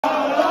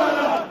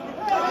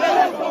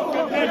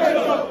Hey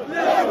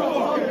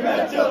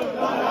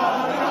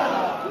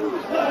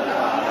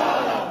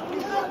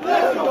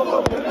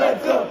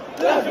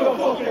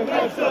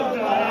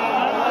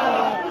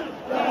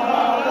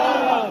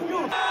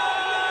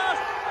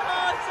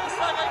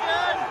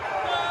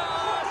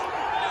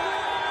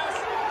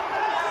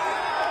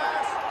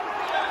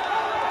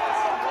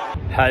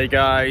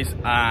guys,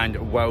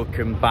 and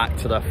welcome back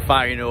to the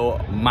final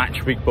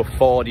match week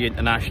before the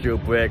international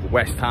break.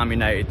 West Ham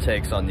United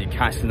takes on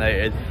Newcastle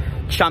United.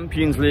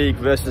 Champions League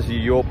versus the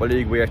Europa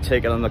League. We are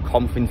taking on the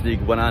Conference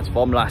League winners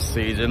from last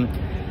season.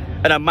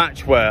 In a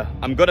match where,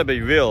 I'm going to be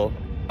real,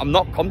 I'm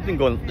not confident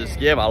going into this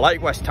game. I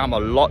like West Ham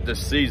a lot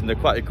this season. They're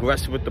quite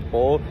aggressive with the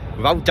ball.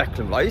 Without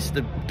Declan Rice,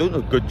 they've done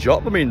a good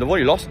job. I mean, they've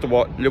only lost to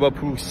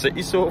Liverpool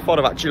City so far.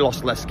 They've actually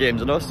lost less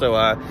games than us. So,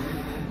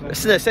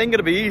 this ain't going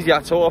to be easy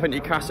at all. I think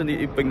Newcastle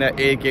need to bring their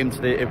A game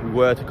today if we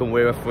were to come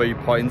away with 3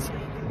 points.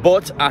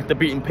 But after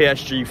beating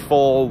PSG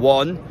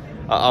 4-1,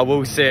 I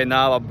will say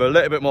now I'm a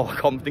little bit more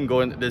confident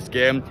going into this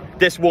game.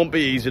 This won't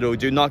be easy though,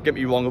 do not get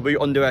me wrong. If we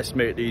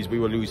underestimate these, we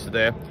will lose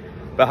today.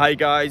 But hi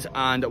guys,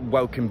 and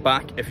welcome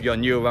back. If you're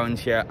new around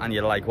here and you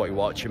like what you're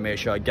watching, make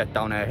sure you get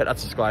down there, hit that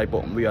subscribe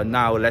button. We are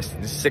now less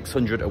than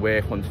 600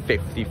 away from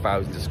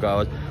 50,000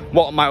 subscribers.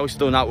 What a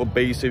milestone that would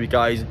be. So if you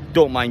guys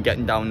don't mind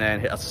getting down there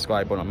and hit that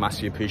subscribe button, I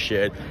massively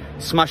appreciate it.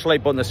 Smash the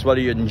like button as well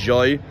if you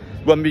enjoy.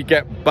 When we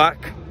get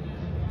back,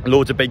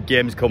 loads of big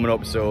games coming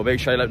up, so make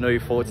sure you let me know your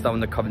thoughts down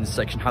in the comments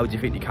section. How do you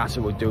think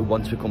Newcastle will do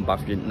once we come back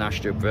from the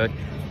international break?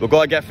 We've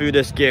got to get through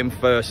this game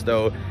first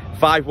though.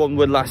 5-1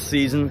 win last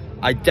season.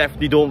 I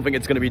definitely don't think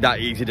it's going to be that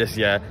easy this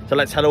year. So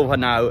let's head over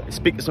now,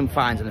 speak to some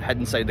fans and head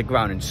inside the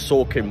ground and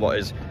soak in what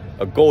is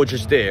a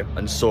gorgeous day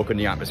and soak in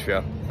the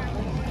atmosphere.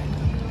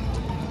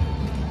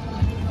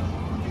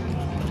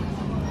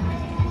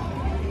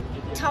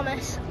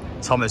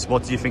 Thomas,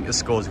 what do you think the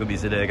score is going to be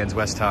today against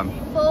West Ham?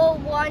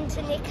 4-1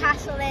 to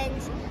Newcastle, and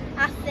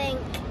I think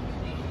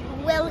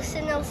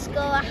Wilson will score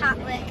a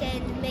hat-trick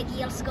and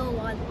Miggy will score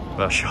one.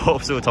 Well, sure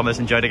hope so, Thomas.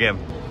 Enjoy the game.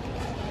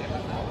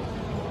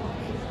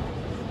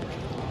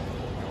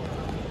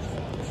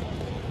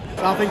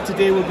 I think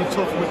today will be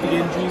tough with the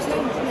injuries.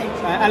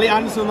 Elliot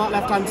Anderson on that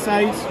left-hand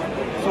side,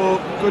 so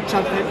good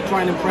chance for him to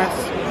try and impress.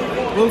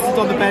 Wilson's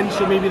on the bench,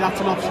 so maybe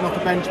that's an option off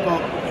the bench,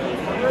 but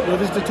you know,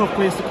 this is a tough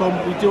place to come.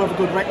 We do have a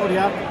good record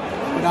here,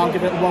 but I'll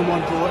give it a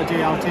 1-1 draw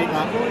today. I'll take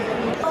that.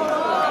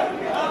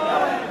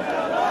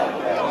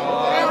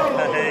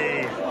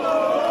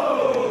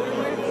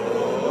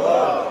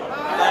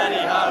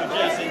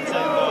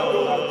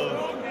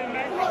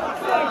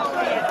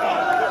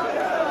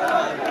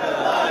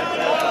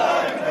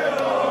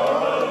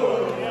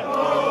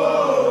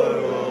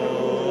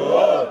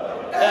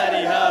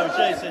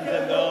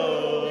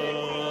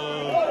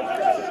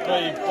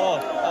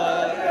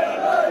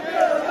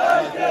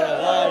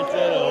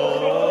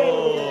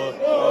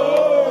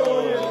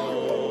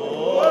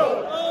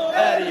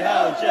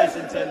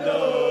 Jason Tendo.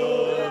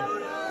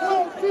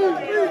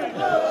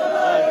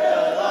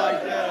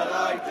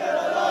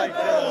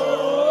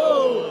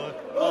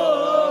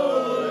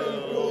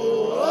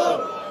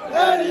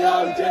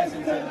 Anyhow,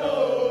 Jason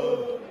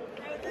Tendo.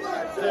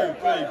 1, 2, 3,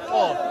 4. I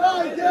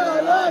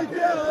like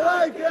it.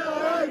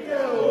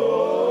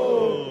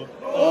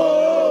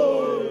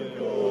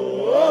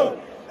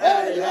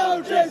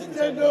 Anyhow, Jason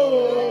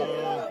Tendo.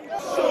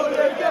 So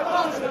they get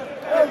battered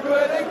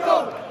everywhere they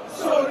go.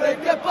 So they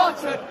get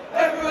battered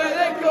everywhere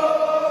they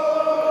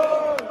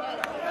go.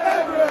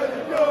 Everywhere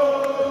they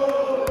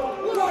go.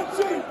 1,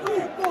 2,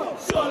 3, 4.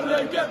 So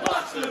they get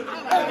battered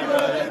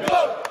anywhere they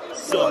go.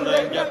 So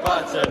they get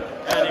battered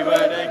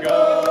anywhere they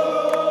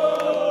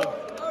go.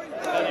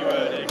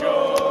 Anywhere they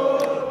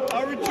go.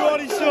 Aaron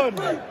Jordy's son.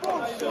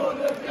 So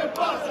they get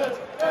battered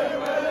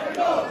anywhere they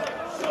go.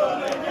 So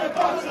they get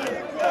battered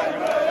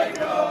anywhere they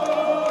go.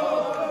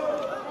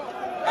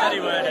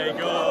 Anywhere they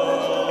go.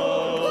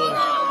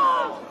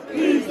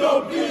 Please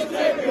don't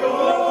take me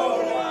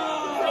home.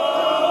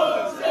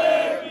 Don't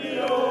take me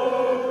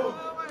home.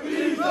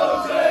 Please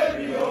don't take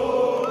me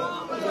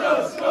home. I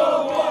just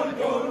don't want to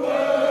go to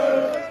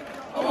work.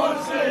 I want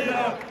to say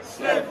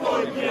step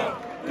for you.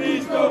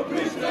 Please don't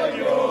take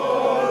me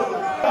home.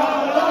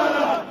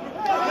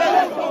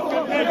 Let's go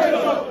fucking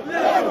mental.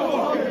 Let's go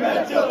fucking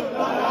mental.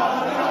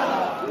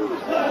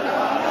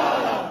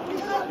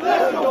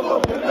 Let's go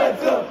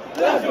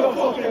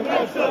fucking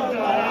mental.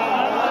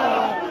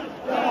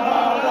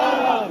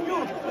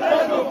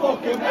 Let's go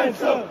fucking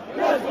mental.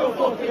 Let's go fucking mental. Let's go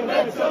fucking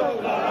mental.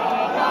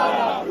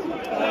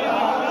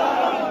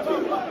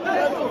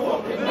 Let's go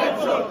fucking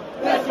mental.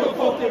 Let's go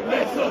fucking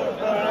mental.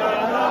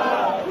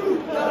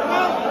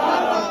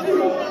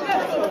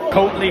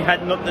 Currently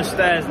heading up the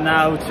stairs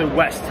now to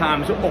West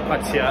Ham's upper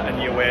tier in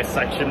the away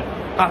section.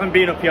 I haven't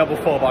been up here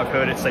before, but I've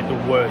heard it's like the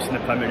worst in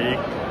the Premier League.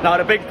 Now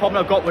the big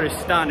problem I've got with this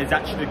stand is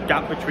actually the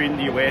gap between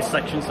the away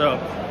section. So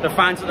the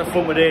fans at the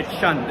front with their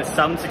chant, the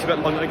sound takes a bit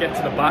longer to get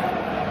to the back.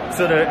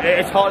 So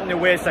it's hard in the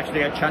away section to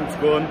get a chance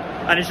going,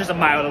 and it's just a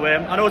mile away.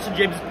 I know St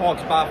James's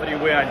Park's bad for the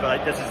away end, but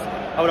like, this is,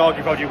 I would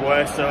argue, probably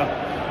worse. So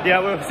Yeah,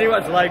 we'll see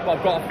what it's like, but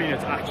I've got a feeling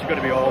it's actually going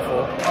to be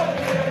awful.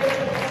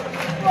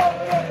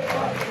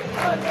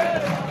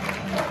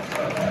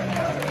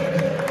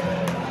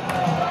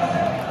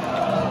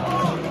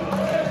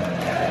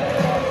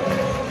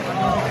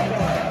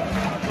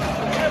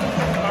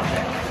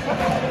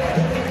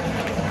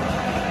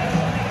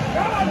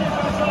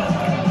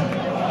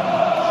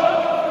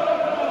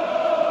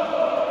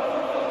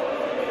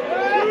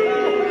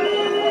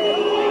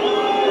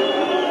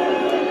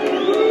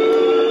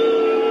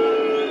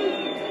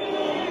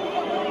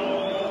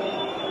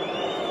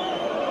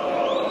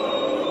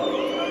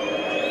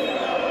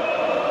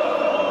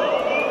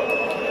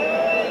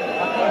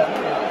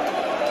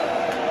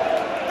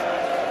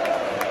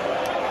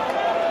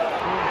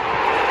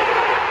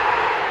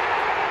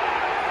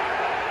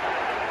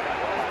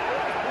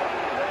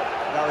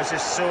 That was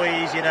just so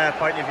easy in our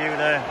point of view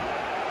there.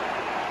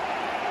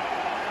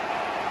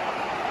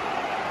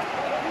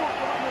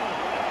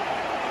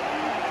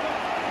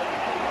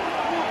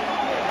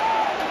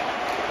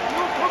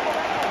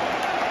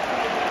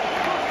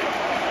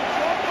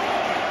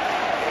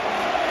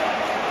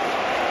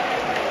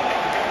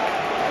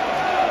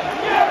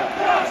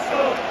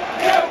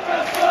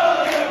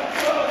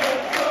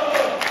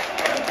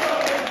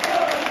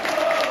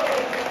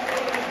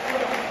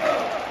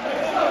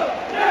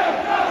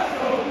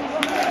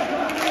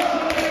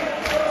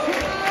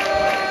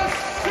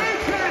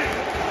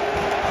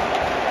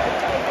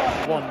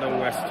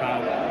 West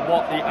Ham.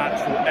 What the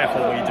actual F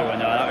are we doing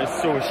there? That is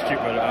so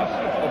stupid.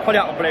 I'll probably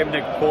have to blame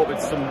Nick Pope to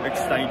some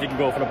extent. He didn't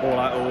go for the ball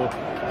at all.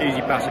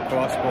 Easy pass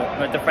across, but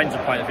from a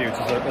defensive point of view, it's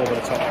just like over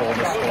the top goal in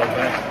the squad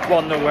there.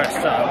 1-0 West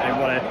Ham, and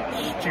what a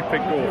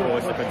stupid goal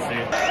for us to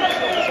concede.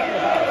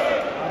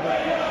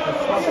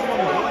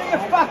 You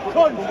fat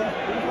cunt!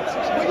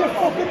 Put your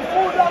fucking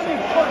foot down, you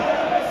cunt!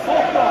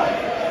 Fuck off!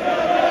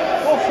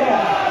 Fuck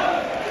off!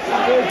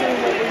 We're doing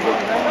what we're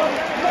doing now.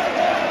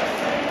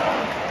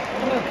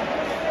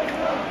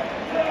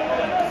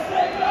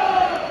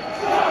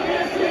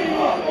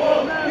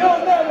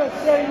 You'll never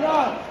say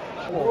that!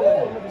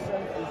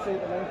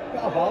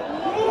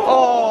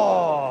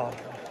 Oh!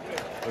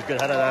 A good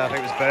header there, I think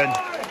it was Ben.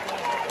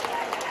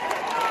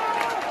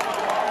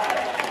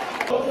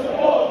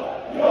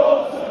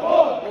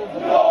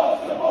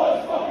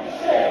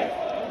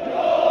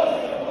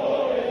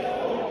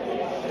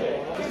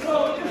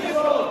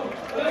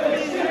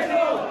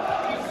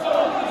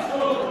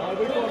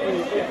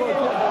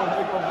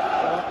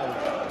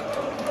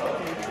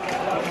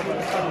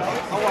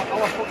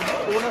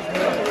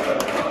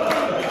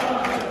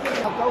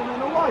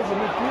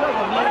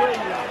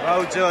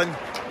 Well done.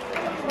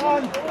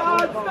 Stand!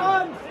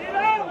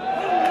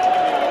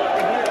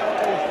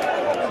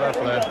 Fair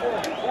play.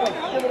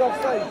 Give it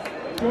offside.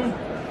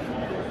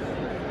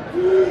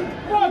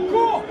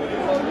 Go!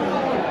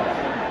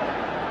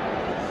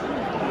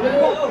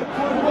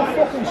 What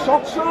fucking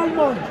shot sign,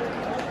 man?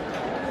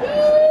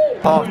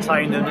 Half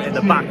time in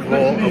the back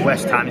row of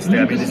West Ham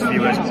Stadium. I mean, this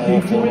view is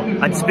awful.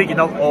 And speaking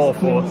of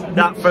awful,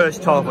 that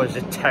first half was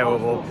just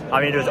terrible.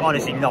 I mean, there was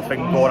honestly nothing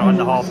going on in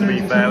the half, to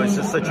be fair. It was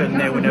just such a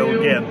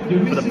 0-0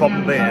 game. But the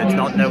problem being, it's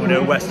not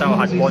 0-0. West Ham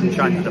had one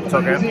chance to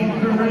took it.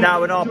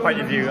 Now, in our point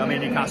of view, I mean,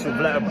 Newcastle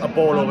let a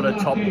ball over the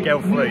top, go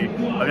free.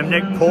 I mean,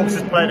 Nick Pope's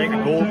just playing like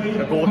a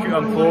goalkeeper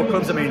on pro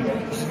clubs. I mean,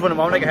 just running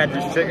around like a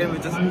headless chicken.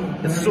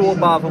 It's so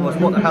bad from us.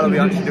 What the hell are we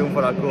actually doing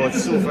for that goal?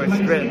 It's so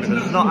frustrating because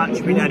there's not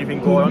actually been anything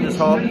going on this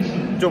half.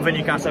 Don't think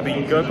Newcastle have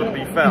been good, but to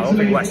be fair, I don't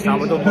think West Ham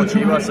have done much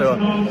either, so I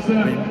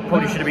mean,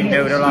 probably should have been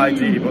 0-0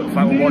 ideally, but the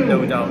fact we're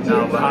 1-0 down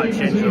now, we had to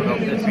change it up.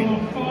 It's been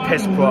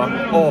piss poor,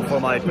 awful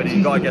in my opinion.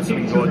 You've got to get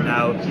something good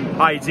now.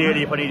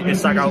 Ideally, if I need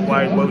Isak out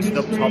wide, Wilson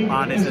up top,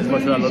 and it's as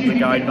much as I love the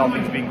guy,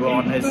 nothing's been going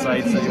on his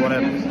side, so you want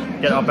to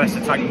get our best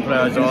attacking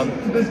players on.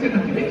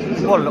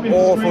 What an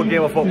awful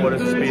game of football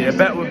this has been. It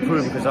better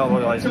improve because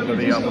otherwise it's going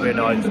to be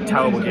a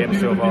terrible game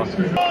so far.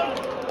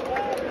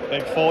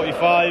 Big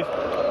 45.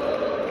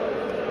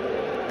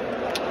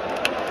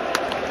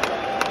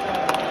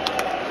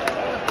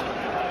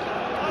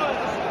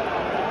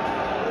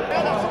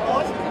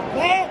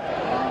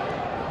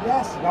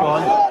 Go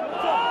on. Oh,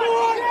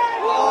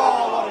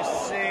 what a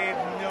save.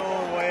 No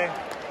way.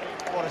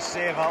 What a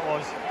save that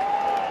was.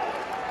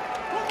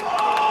 Come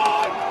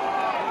on!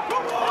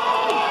 Come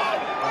on!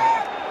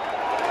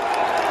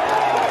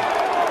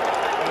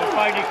 We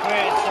finally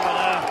created some of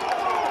that.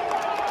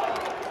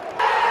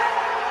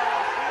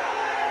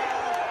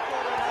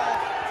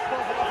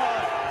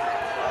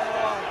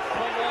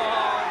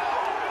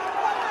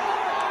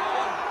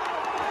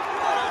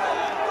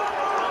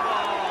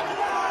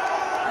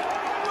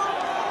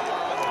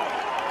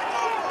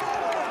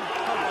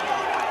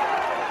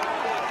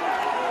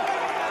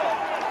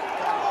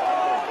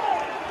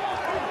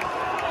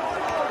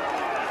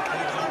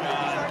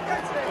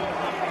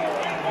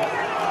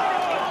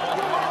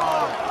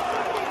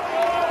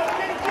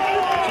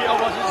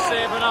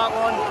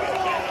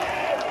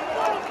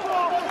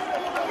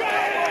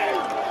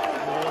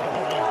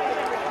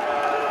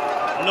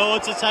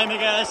 Loads of time to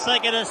get a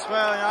second as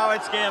well. Now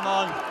it's game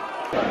on.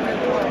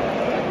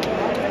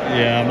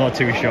 Yeah, I'm not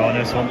too sure on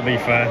this one, to be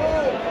fair.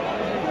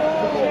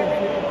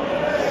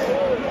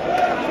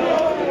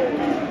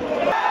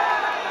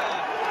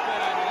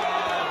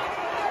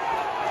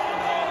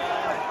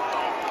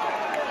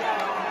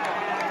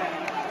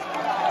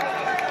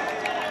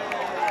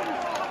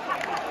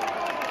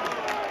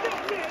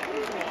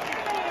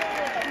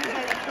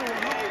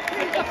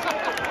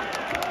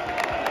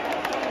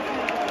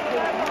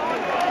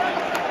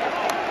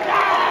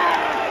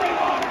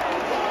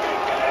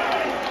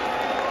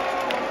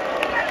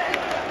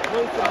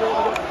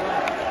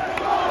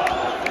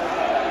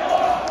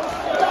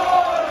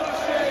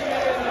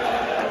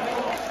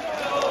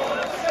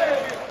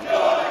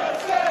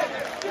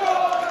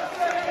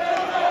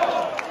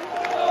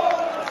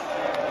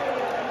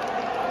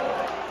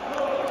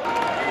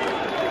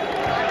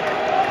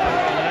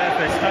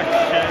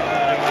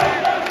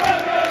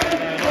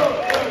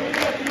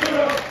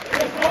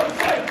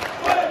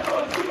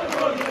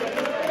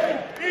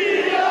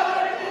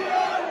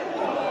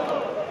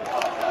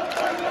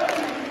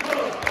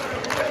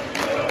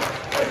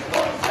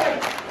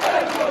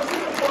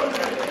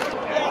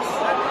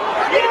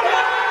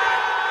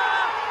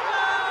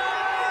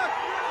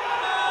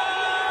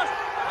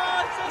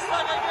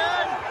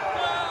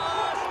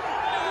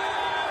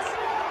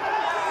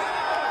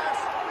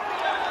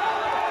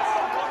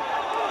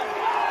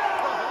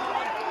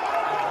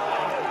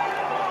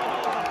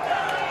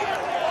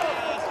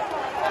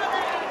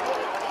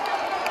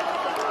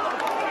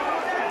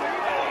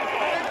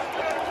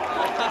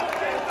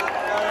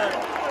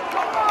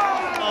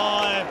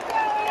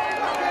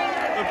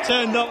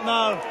 Turned up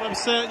now. I'm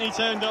certainly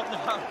turned up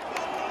now.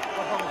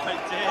 Oh my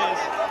days.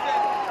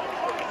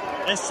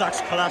 This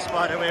sucks class,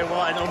 by the way.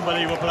 What an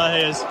unbelievable player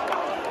he is.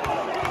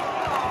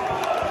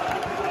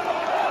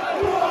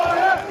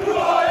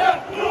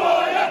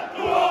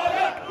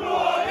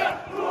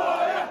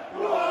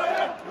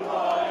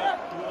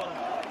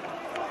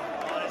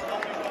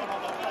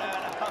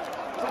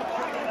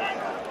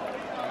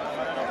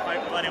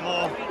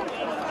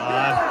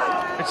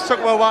 It took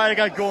a while to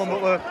get going,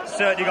 but we've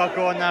certainly got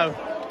going now.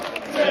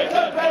 Take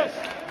the piss,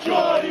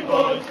 Geordie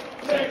boys.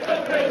 Take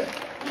the piss,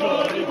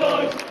 Geordie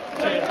boys.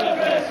 Take the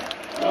piss,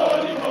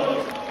 Geordie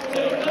boys.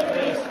 Take the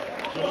piss,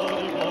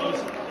 Geordie boys.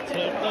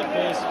 Take the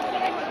piss.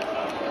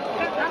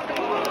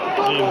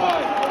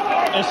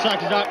 It's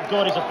like that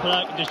God is a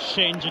player to just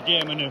change the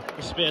game in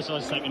the space of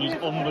a second. He's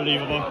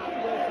unbelievable.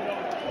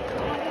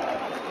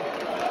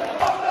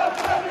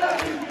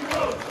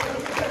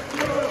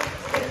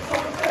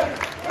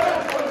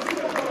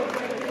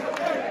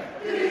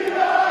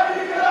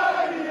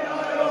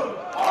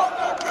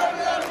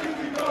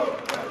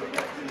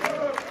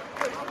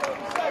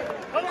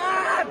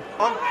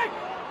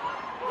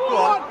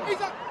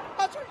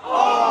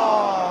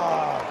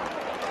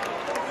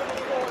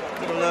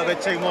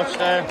 Too much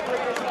there.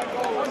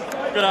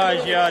 Good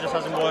eyes, yeah, it just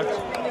hasn't worked.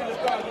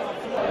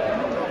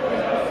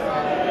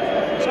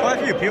 There's quite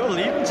a few people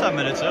leaving 10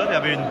 minutes early. I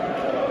mean,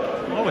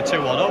 well, we're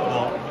 2-1 up,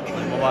 but I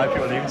don't know why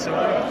people are leaving so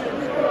early.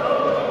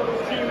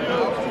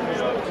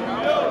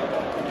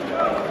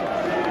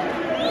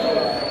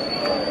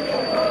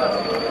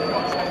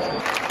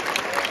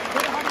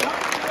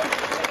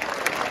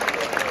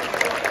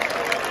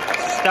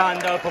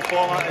 Standout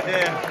performer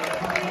today.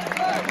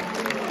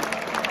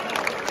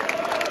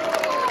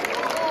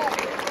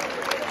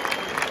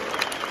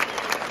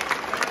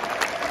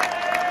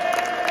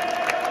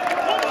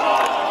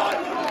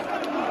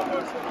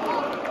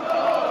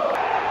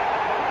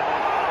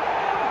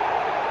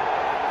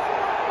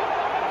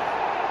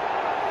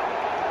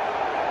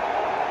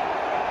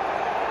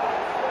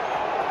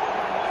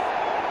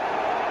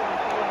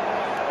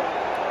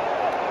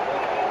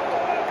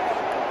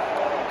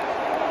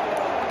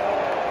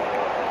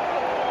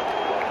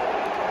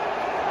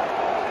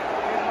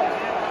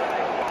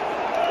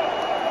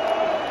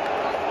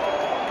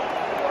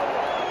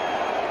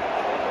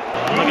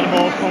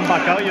 Come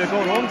back out, you were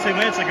going home 2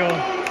 minutes ago.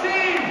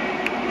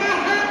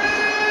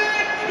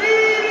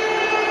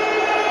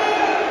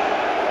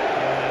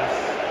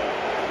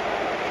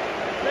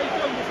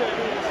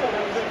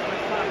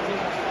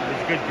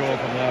 It's a good goal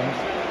from them.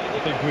 I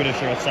think Grealish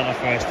should have centre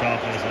first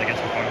half, so I guess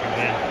we can't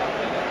complain.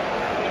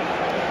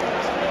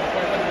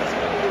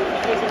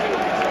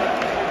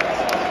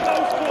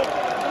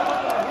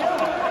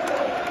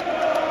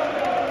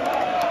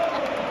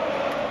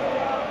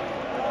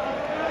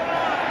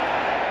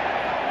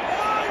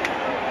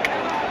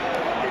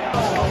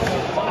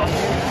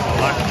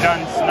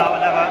 Chance, now or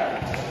never.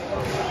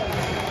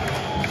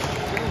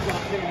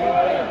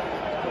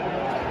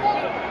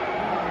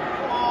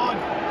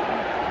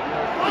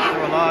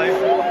 We're alive.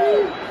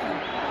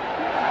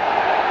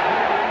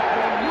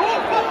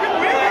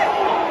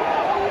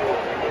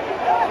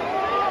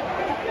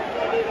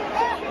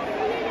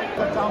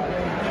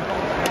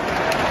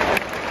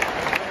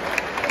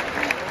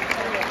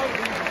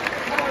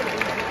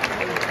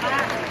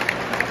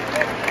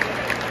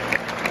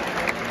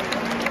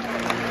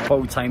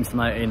 Full time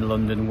tonight in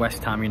London,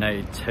 West Ham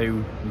United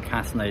 2,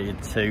 Newcastle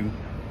United 2.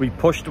 We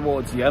pushed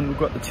towards the end, we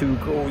got the 2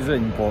 goals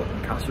in, but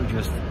Newcastle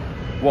just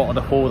wanted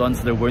to hold on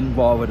to the win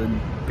rather than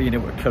being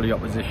able to kill the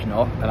opposition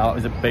off, and that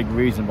was a big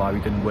reason why we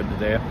didn't win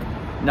today.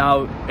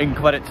 Now, in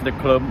credit to the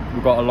club,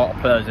 we've got a lot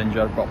of players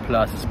injured, we've got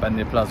players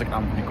suspended, players like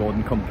Anthony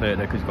Gordon come play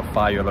there because we've got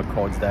 5 yellow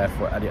cards there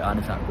for Elliot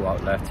Anderson to go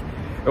out left.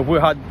 If we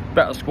had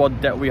better squad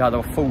depth, we had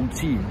a full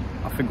team,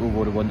 I think we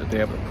would have won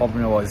today, but the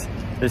problem was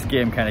this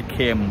game kind of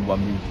came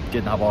when we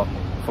didn't have our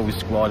full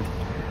squad.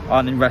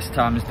 And in West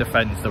Ham's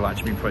defence, they've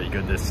actually been pretty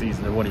good this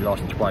season. They've only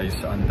lost twice,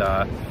 and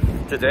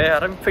today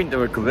I don't think they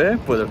were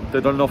great, but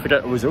they've done enough to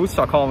get the results,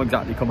 so I can't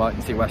exactly come out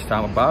and say West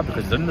Ham are bad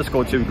because they didn't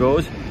score 2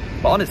 goals.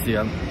 But honestly,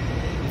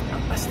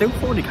 I still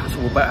thought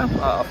Newcastle were better.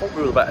 I thought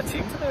we were a better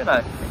team today, and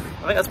I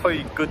think that's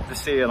probably good to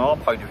see in our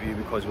point of view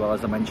because, well,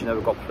 as I mentioned,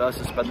 we've got players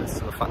suspended,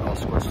 so the fact that our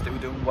squad's still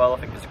doing well, I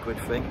think it's a good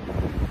thing.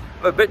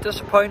 I'm a bit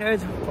disappointed,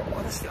 but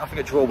honestly, I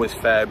think a draw was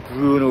fair.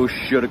 Bruno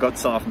should have got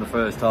sent off in the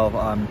first half.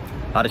 I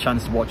had a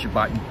chance to watch it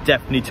back.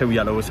 Definitely 2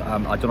 yellows. I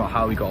don't know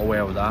how he got away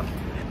with that.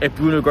 If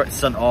Bruno got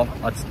sent off,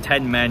 that's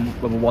 10 men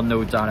when we're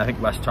 1-0 down. I think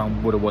West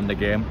Ham would have won the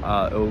game.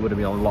 It would have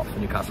been a lot for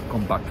Newcastle to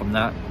come back from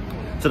that.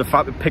 So the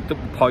fact we picked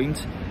up the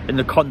point, in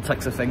the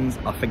context of things,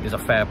 I think is a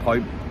fair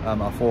point.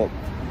 I thought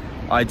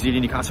ideally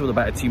Newcastle were the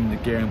better team in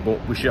the game,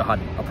 but we should have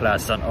had a player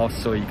sent off,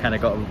 so you kind of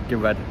got to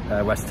give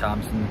West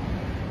Ham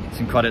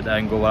some credit there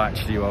and go, well,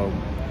 actually, well,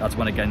 that's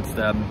one against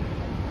them.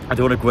 I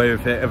don't agree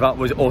with it. If that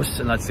was us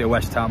and let's say a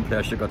West Ham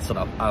player should have got sent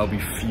off, I would be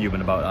fuming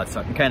about that. So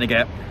I can kind of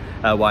get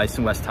why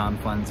some West Ham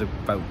fans are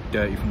about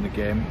dirty from the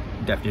game.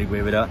 Definitely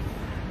agree with that.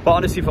 But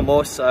honestly, from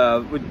us,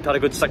 we had a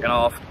good second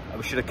half.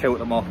 We should have killed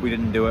them off. We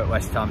didn't do it.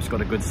 West Ham's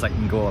got a good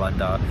second goal,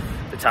 and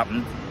it's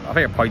happened. I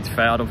think a point's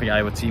fair. I don't think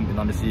either team can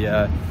honestly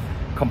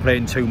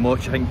complain too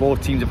much. I think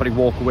both teams will probably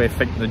walk away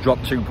thinking they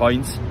dropped 2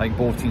 points. I think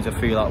both teams will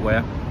feel that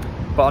way.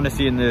 But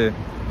honestly, in the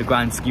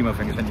grand scheme of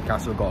things, I think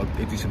Newcastle got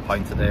a decent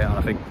point today, and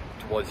I think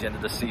towards the end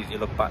of the season, you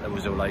look back at a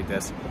result like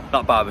this,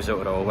 not a bad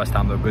result at all. West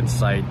Ham are a good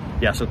side.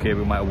 Yes, okay,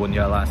 we might have won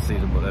the last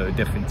season, but they're a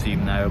different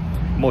team now,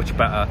 much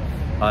better.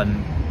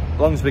 And as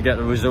long as we get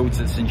the results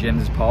at St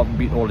James's Park and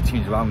beat all the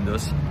teams around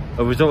us,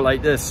 a result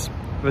like this,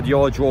 with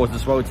your draws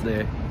as well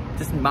today,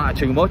 doesn't matter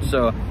too much.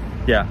 So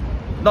yeah,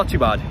 not too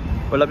bad.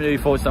 But let me know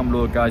your thoughts down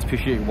below, guys.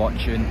 Appreciate you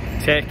watching.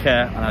 Take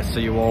care, and I'll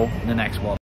see you all in the next one.